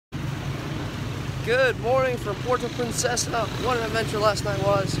Good morning from Puerto Princesa. What an adventure last night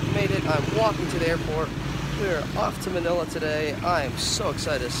was. Made it. I'm walking to the airport. We're off to Manila today. I am so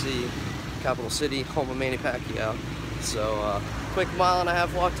excited to see capital city, home of Manny Pacquiao. So, quick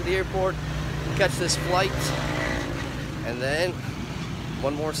mile-and-a-half walk to the airport, catch this flight, and then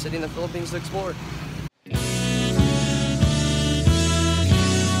one more city in the Philippines to explore.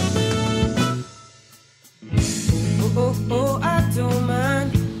 Oh, I don't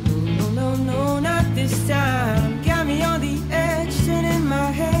mind. No, not this time. Got me on the edge, turning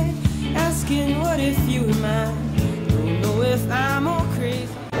my head, asking what if you were mine. Don't know if I'm all crazy.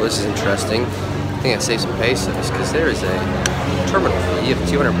 Well, this is interesting. I think I saved some pesos because there is a terminal fee of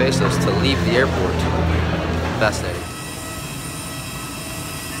 200 pesos to leave the airport. Fascinating.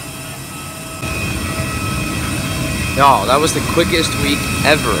 Oh, that was the quickest week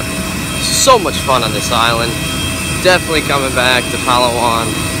ever. So much fun on this island. Definitely coming back to Palawan.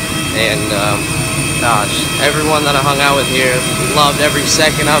 And gosh, everyone that I hung out with here loved every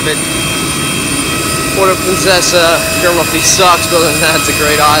second of it. Puerto Princesa, terminal fee sucks, but other than that, it's a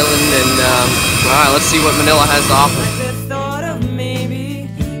great island. And alright, let's see what Manila has to offer.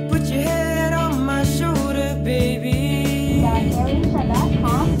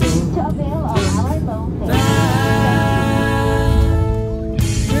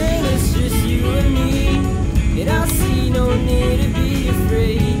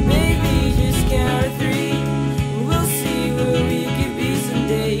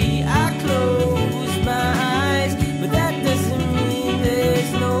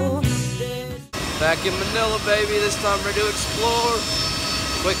 Back in Manila, baby. This time ready to explore.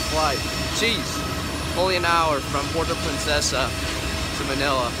 Quick flight. Jeez. Only an hour from Puerto Princesa to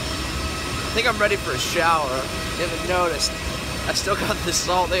Manila. I think I'm ready for a shower. You haven't noticed. I still got this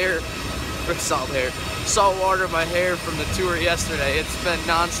salt water in my hair from the tour yesterday. It's been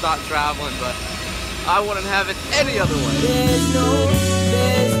non-stop traveling, but I wouldn't have it any other way. There's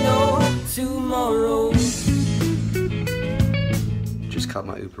no tomorrow. Just caught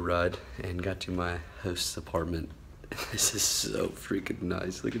my Uber ride and got to my host's apartment. This is so freaking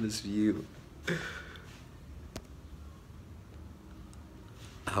nice. Look at this view.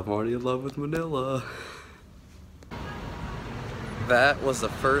 I'm already in love with Manila. That was the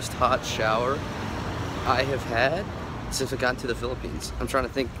first hot shower I have had since I got to the Philippines. I'm trying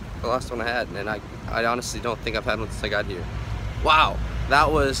to think the last one I had, and I honestly don't think I've had one since I got here. Wow,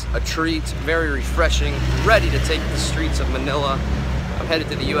 that was a treat, very refreshing, ready to take the streets of Manila. I'm headed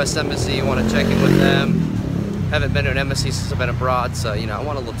to the U.S. Embassy, want to check in with them. Haven't been to an embassy since I've been abroad, so you know, I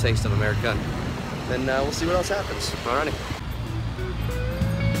want a little taste of America. Then we'll see what else happens. Alrighty.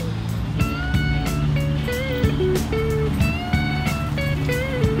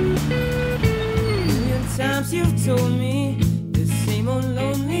 Times you've told me the same old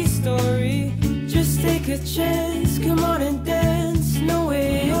lonely story. Just take a chance, come on and dance. No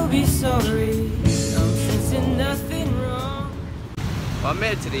way you'll be sorry. I'm sensing nothing wrong. Well, I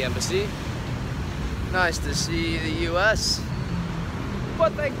made it to the embassy. Nice to see the U.S.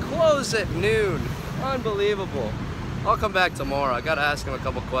 But they close at noon. Unbelievable. I'll come back tomorrow. I gotta ask them a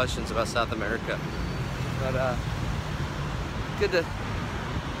couple questions about South America. But good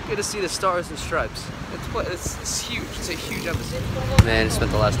to see the stars and stripes. It's huge. It's a huge embassy. Man, I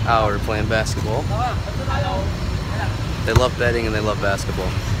spent the last hour playing basketball. They love betting and they love basketball.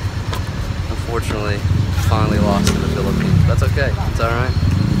 Unfortunately, finally lost in the Philippines. That's okay. It's all right.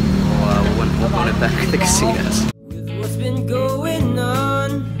 We'll win it back at the casinos. With what's been going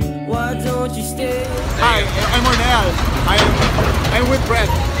on, why don't you stay? Hi, I'm Ornel. I'm with Brent.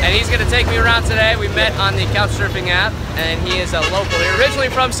 And he's gonna take me around today. We met on the couchsurfing app, and he is a local here, originally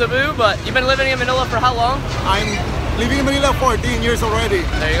from Cebu, but you've been living in Manila for how long? I'm living in Manila 14 years already.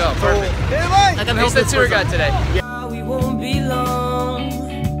 There you go, perfect. I can help He's the tour guide today. Yeah. We won't be long,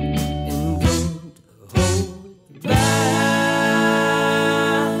 and don't hold back.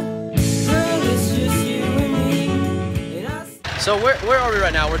 Girl, it's just you and me. And So where are we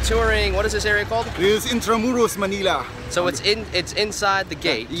right now? We're touring. What is this area called? This is Intramuros, Manila. So it's inside the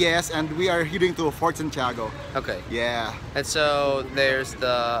gate. Yes, and we are heading to Fort Santiago. Okay. Yeah. And so there's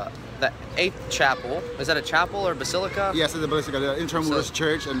the 8th chapel. Is that a chapel or basilica? Yes, the basilica, the Intramuros So-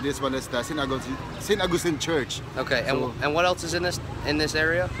 Church, and this one is the St. Augustine Church. Okay. So- And what else is in this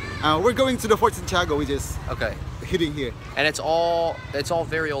area? We're going to the Fort Santiago, which is Okay. heading here. And it's all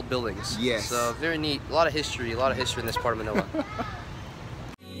very old buildings. Yes. So very neat. A lot of history in this part of Manila.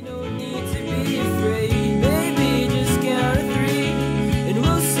 you don't need to be afraid, baby. Just count to 3, and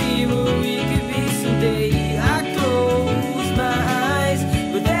we'll see where we could be someday. I close my eyes,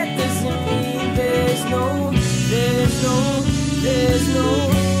 but that doesn't mean there's no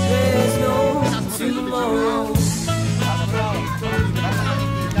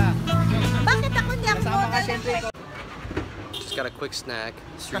Just got a quick snack,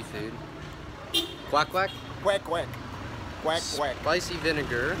 street food. Quack quack? Quack quack. Quack quack. Spicy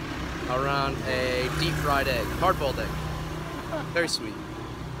vinegar around a deep fried egg, hard boiled egg. Very sweet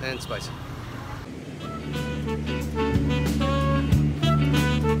and spicy.